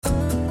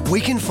We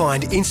can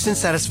find instant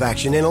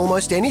satisfaction in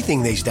almost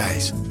anything these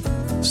days.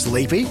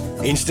 Sleepy?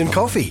 Instant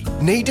coffee.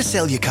 Need to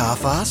sell your car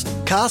fast?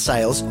 Car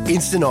sales,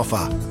 instant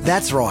offer.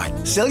 That's right,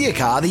 sell your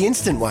car the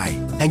instant way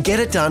and get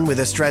it done with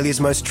Australia's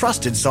most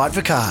trusted site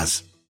for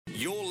cars.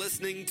 You're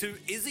listening to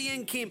Izzy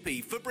and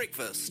Kempy for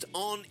breakfast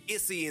on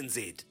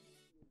SENZ.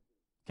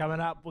 Coming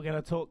up, we're going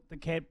to talk the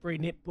Cadbury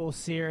Netball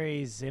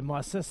Series, and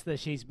my sister,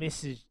 she's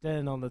messaged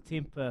in on the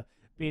Temper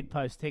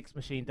Bedpost text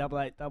machine,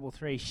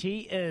 8833. She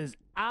is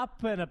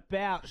up and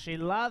about. She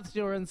loves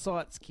your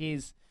insights,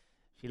 Kez.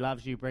 She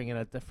loves you bringing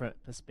a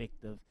different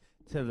perspective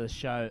to the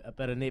show, a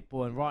bit of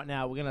netball. And right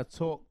now, we're going to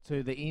talk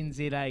to the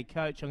NZA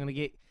coach. I'm going to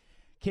get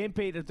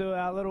Kempy to do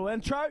our little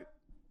intro.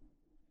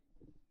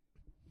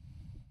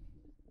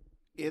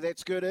 Yeah,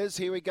 that's good, Iz.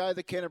 Here we go.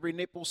 The Canterbury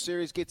Netball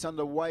Series gets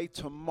underway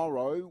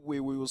tomorrow,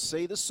 where we will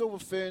see the Silver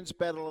Ferns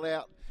battle it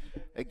out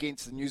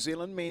against the New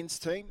Zealand men's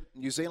team,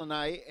 New Zealand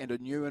A, and a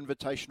new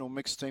invitational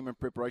mixed team in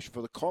preparation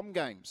for the Com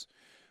Games.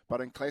 But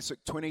in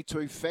classic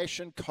 22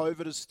 fashion,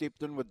 COVID has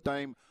stepped in with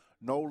Dame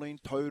Nolene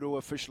Todo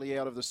officially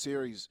out of the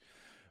series.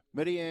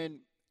 Miriam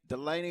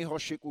Delaney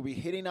Hoshek will be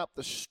heading up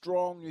the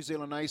strong New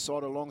Zealand A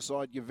side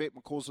alongside Yvette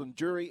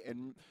McCausland-Jury,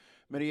 and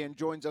Miriam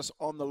joins us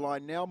on the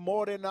line now.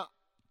 Morena.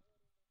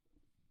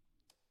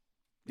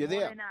 You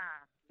there?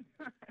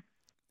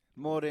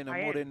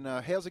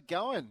 Morena. How's it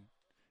going?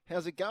 How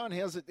is it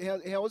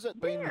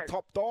being the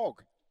top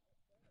dog?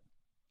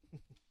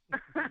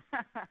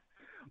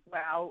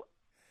 Well,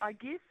 I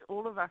guess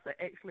all of us are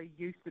actually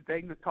used to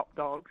being the top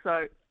dog,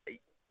 so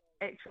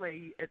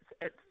actually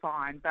it's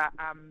fine. But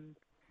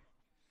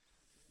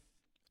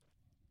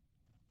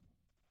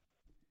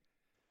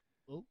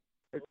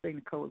it's been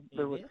a cool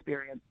little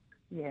experience.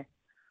 Yeah.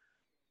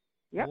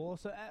 Yep. Oh,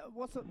 so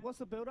what's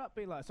the build-up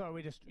been like?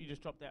 Sorry, you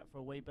just dropped out for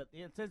a wee bit.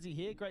 Yeah, it's Izzy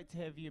here. Great to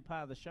have you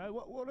part of the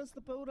show. What has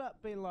the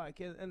build-up been like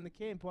in the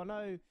camp? I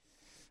know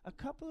a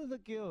couple of the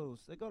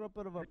girls, they got a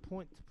bit of a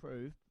point to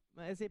prove.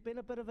 Has there been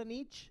a bit of an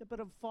edge, a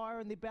bit of fire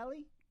in their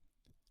belly?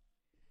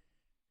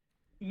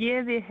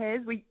 Yeah, there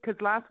has.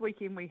 Because last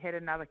weekend we had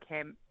another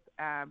camp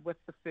with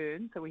the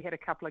Ferns, so we had a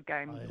couple of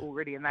games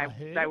already, and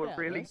they were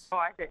really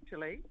tight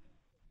actually.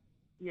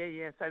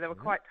 Yeah. So they were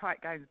quite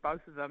tight games,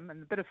 both of them,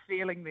 and a bit of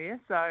feeling there.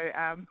 So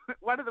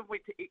one of them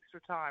went to extra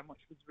time, which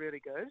was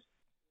really good.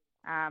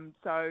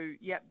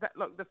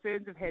 Look, the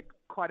Ferns have had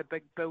quite a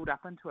big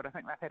build-up into it. I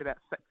think they've had about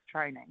 6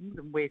 trainings,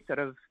 and we're sort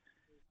of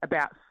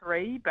about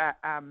 3. But,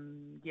 I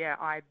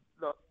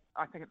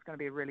think it's going to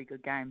be a really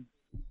good game.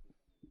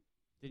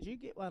 Did you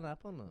get one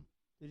up on them?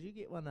 In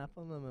one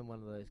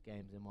of those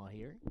games, am I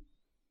hearing?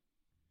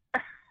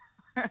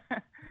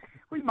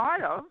 We might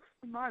have.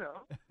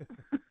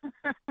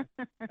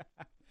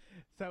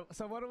 So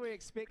what are we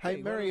expecting?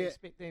 Hey, Mary, what are we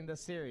expecting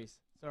this series?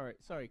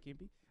 Sorry,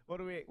 Kempy.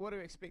 What are we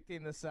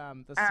expecting this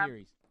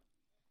series?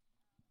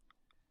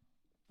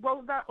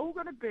 Well, they're all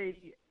going to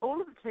be.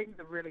 All of the teams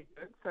are really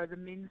good. So the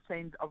men's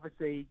team's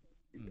obviously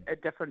a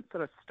different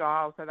sort of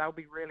style. So they'll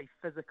be really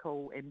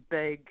physical and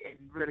big and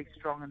really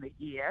strong in the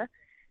air.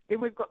 Then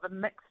we've got the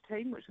mixed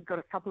team, which has got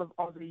a couple of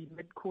Aussie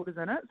mid-quarters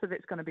in it. So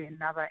that's going to be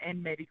another,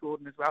 and Maddie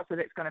Gordon as well. So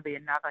that's going to be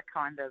another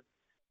kind of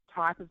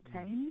type of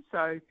team.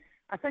 So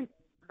I think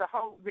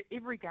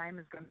every game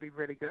is going to be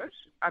really good.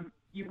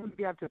 You wouldn't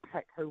be able to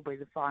pick who will be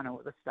the final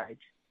at this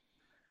stage.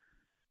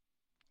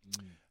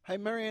 Hey,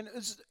 Marianne,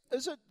 is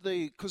it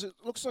because it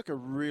looks like a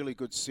really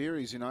good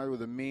series, with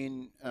the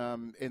men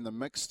and the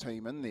mixed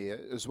team in there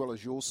as well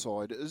as your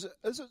side. Is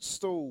it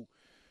still?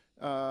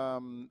 Are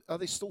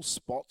there still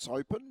spots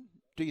open?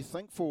 Do you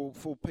think for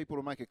people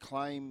to make a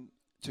claim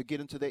to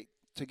get into that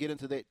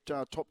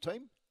top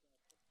team?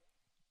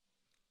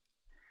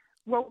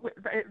 Well,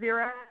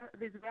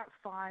 there's about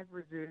 5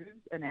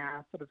 reserves in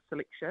our sort of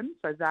selection,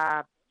 so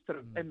they're sort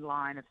of in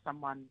line if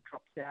someone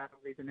drops out or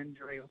there's an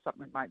injury or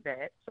something like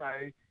that.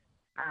 So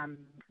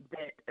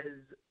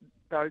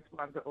those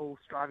ones are all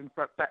striving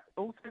for it. But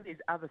also there's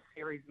other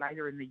series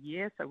later in the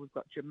year. So we've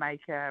got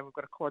Jamaica, we've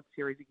got a quad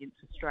series against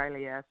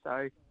Australia.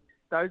 So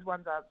those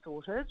ones aren't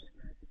sorted.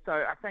 So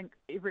I think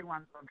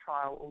everyone's on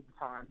trial all the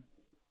time.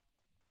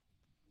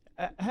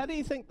 How do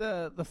you think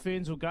the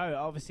Ferns will go?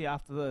 Obviously,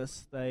 after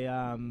this, they're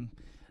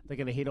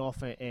going to head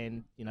off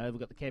and we've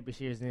got the Cadbury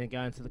Series and then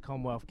go into the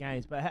Commonwealth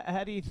Games. But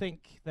how do you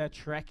think they're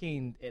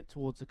tracking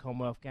towards the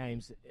Commonwealth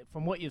Games?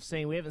 From what you've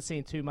seen, we haven't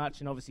seen too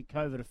much, and obviously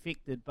COVID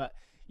affected. But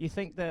you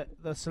think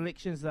that the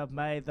selections they've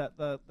made, that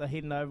they're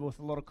heading over with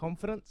a lot of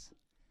confidence?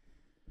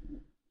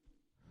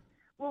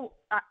 Well,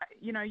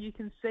 you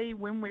can see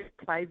when we've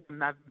played them,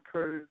 they've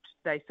improved.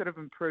 They sort of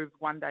improved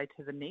one day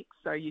to the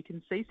next. So you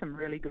can see some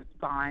really good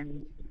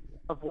signs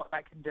of what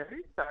they can do.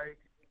 So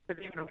for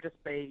them, it'll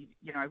just be,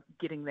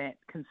 getting that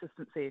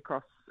consistency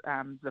across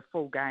the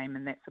full game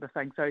and that sort of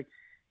thing. So,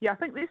 I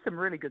think there's some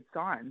really good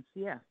signs,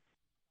 yeah.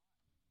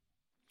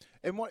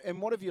 And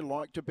what have you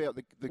liked about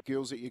the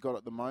girls that you got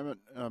at the moment,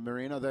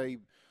 Marianne? Are they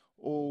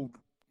all,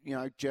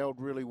 gelled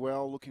really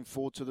well, looking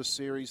forward to the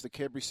series, the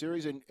Cadbury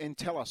Series? And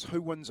tell us,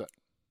 who wins it?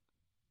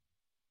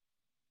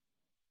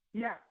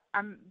 Yeah,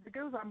 the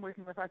girls I'm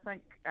working with, I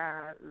think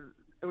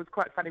it was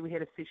quite funny. We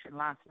had a session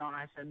last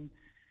night, and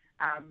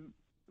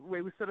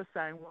we were sort of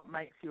saying what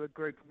makes you a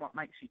group and what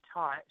makes you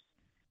tight.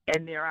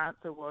 And their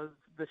answer was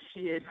the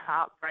shared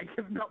heartbreak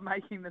of not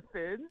making the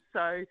Ferns.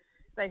 So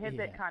they had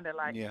that kind of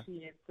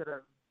shared sort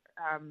of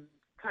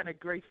kind of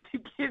grief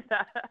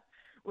together,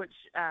 which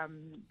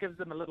gives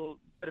them a little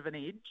bit of an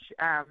edge.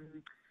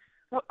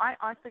 Look,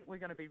 I think we're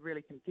going to be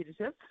really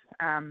competitive,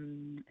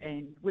 and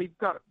we're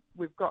quite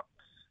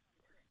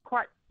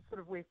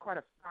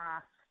a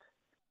fast,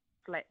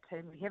 flat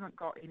team. We haven't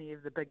got any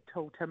of the big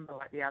tall timber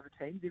like the other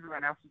teams.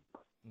 Everyone else has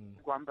got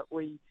one, but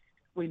we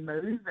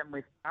move and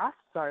we're fast.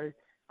 So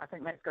I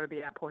think that's going to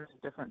be our point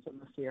of difference in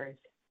the series.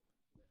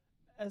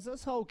 Has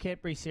this whole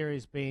Cadbury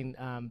series been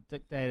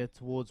dictated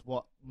towards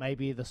what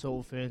maybe the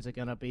Silver Ferns are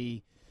going to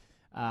be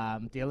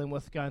dealing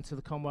with going to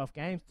the Commonwealth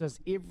Games?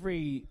 Does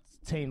every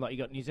team, like you've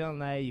got New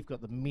Zealand A, you've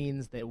got the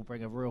men's that will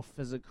bring a real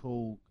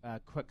physical,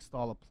 quick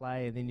style of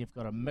play, and then you've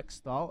got a mixed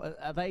style.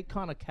 Are they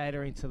kind of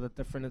catering to the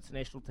different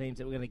international teams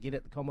that we're going to get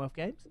at the Commonwealth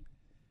Games?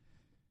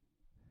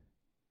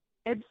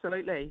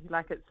 Absolutely.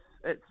 Like it's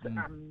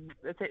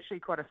actually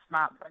quite a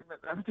smart thing that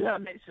they've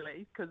done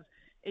actually, because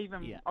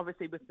even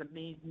obviously with the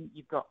men,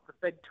 you've got the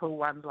big tall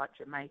ones like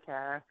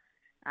Jamaica.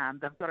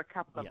 They've got a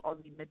couple of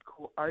Aussie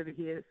mid-court over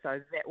here,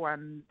 so that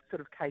one sort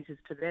of caters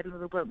to that a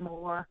little bit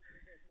more.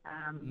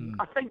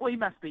 I think we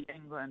must be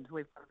England.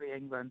 We've got to be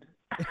England.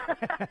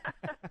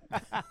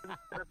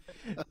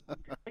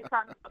 They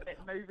can't got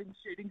that moving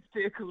shooting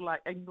circle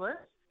like England.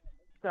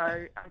 So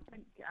I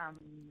think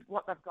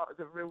what they've got is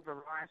a real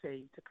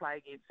variety to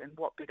play against, and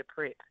what better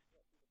prep.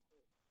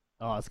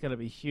 Oh, it's going to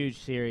be a huge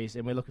series,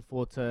 and we're looking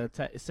forward to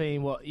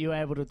seeing what you're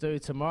able to do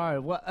tomorrow.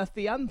 What if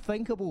the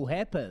unthinkable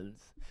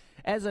happens?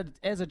 As a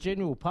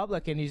general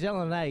public, and New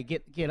Zealand A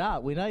get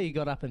up. We know you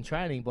got up in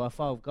training by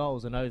 5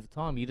 goals in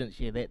overtime. You didn't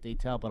share that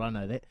detail, but I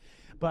know that.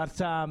 But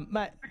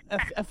mate,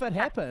 if it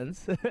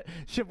happens,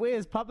 should we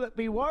as public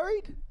be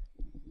worried?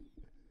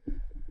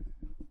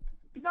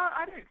 No,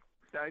 I don't think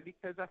so,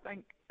 because I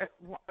think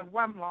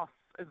one loss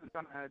isn't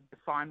going to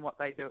define what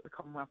they do at the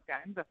Commonwealth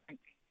Games. I think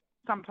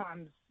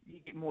sometimes you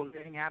get more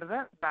learning out of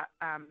it, but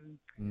I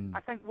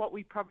think what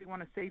we probably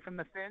want to see from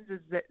the Ferns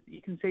is that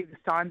you can see the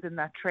signs in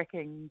their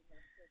tracking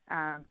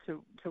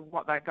to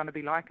what they're going to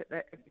be like at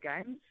the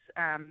games.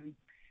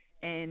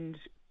 And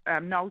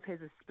Knowles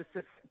has a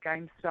specific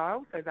game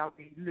style, so they'll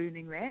be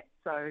learning that.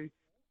 So,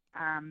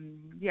 I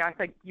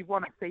think you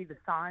want to see the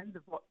signs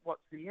of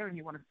what's there, and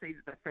you want to see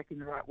that they're tracking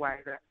the right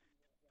way. That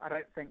I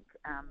don't think,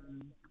 or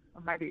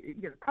maybe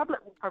the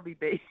public will probably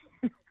be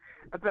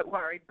a bit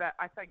worried, but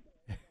I think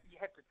you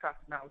have to trust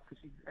Knowles because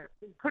she's a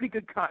pretty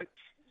good coach.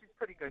 She's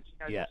pretty good. She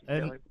knows what she's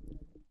doing.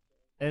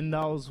 In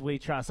Knowles we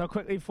trust. So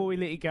quickly before we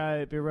let you go,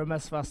 it'd be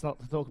remiss of us not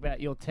to talk about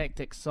your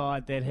tactics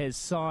side that has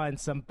signed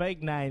some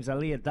big names.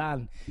 Aaliyah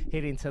Dunn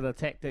heading to the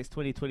Tactics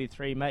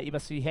 2023, mate. You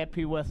must be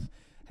happy with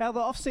how the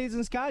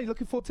off-season's going. You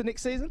looking forward to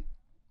next season?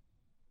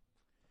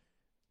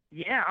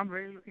 Yeah, I'm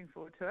really looking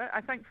forward to it.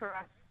 I think for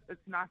us,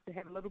 it's nice to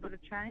have a little bit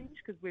of change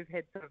because we've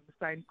had sort of the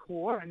same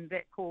core, and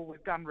that core,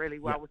 we've done really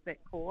well with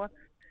that core.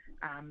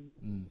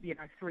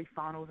 3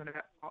 finals in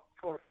about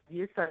 4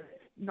 years, so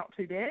not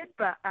too bad.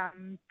 But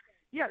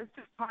it's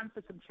just time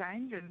for some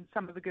change, and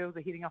some of the girls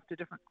are heading off to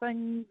different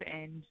things.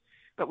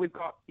 But we've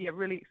got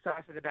really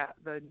excited about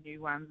the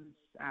new ones.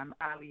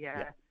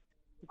 Aaliyah,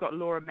 we've got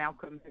Laura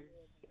Malcolm who's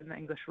in the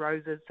English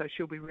Roses, so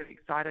she'll be really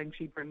exciting.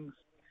 She brings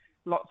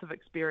lots of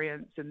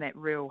experience and that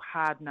real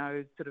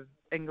hard-nosed sort of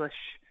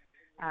English.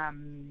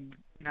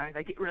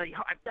 They get really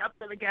hyped up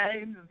for the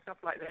games and stuff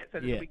like that, so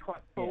it'll be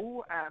quite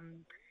cool.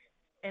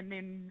 And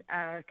then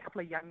a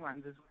couple of young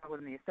ones as well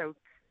in there. So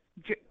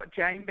got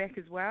Jane back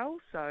as well.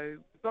 So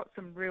we've got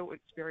some real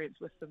experience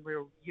with some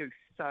real youth.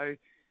 So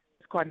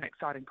it's quite an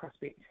exciting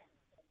prospect.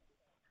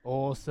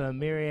 Awesome.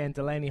 Marianne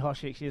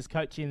Delaney-Hoshek, she is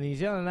coaching the New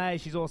Zealand A.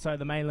 She's also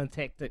the Mainland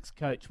Tactics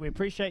coach. We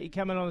appreciate you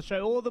coming on the show.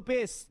 All the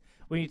best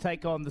when you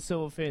take on the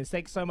Silver Ferns.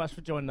 Thanks so much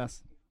for joining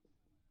us.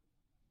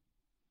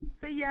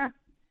 See ya.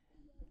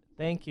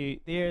 Thank you.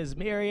 There's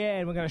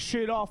Marianne. We're going to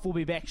shoot off. We'll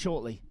be back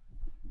shortly.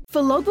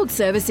 For logbook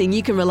servicing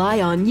you can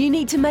rely on, you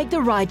need to make the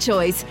right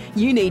choice.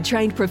 You need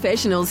trained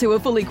professionals who are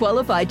fully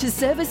qualified to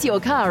service your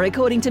car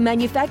according to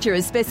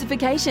manufacturer's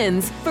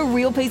specifications. For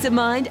real peace of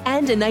mind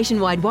and a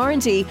nationwide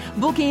warranty,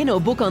 book in or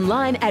book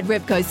online at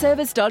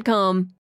repcoservice.com.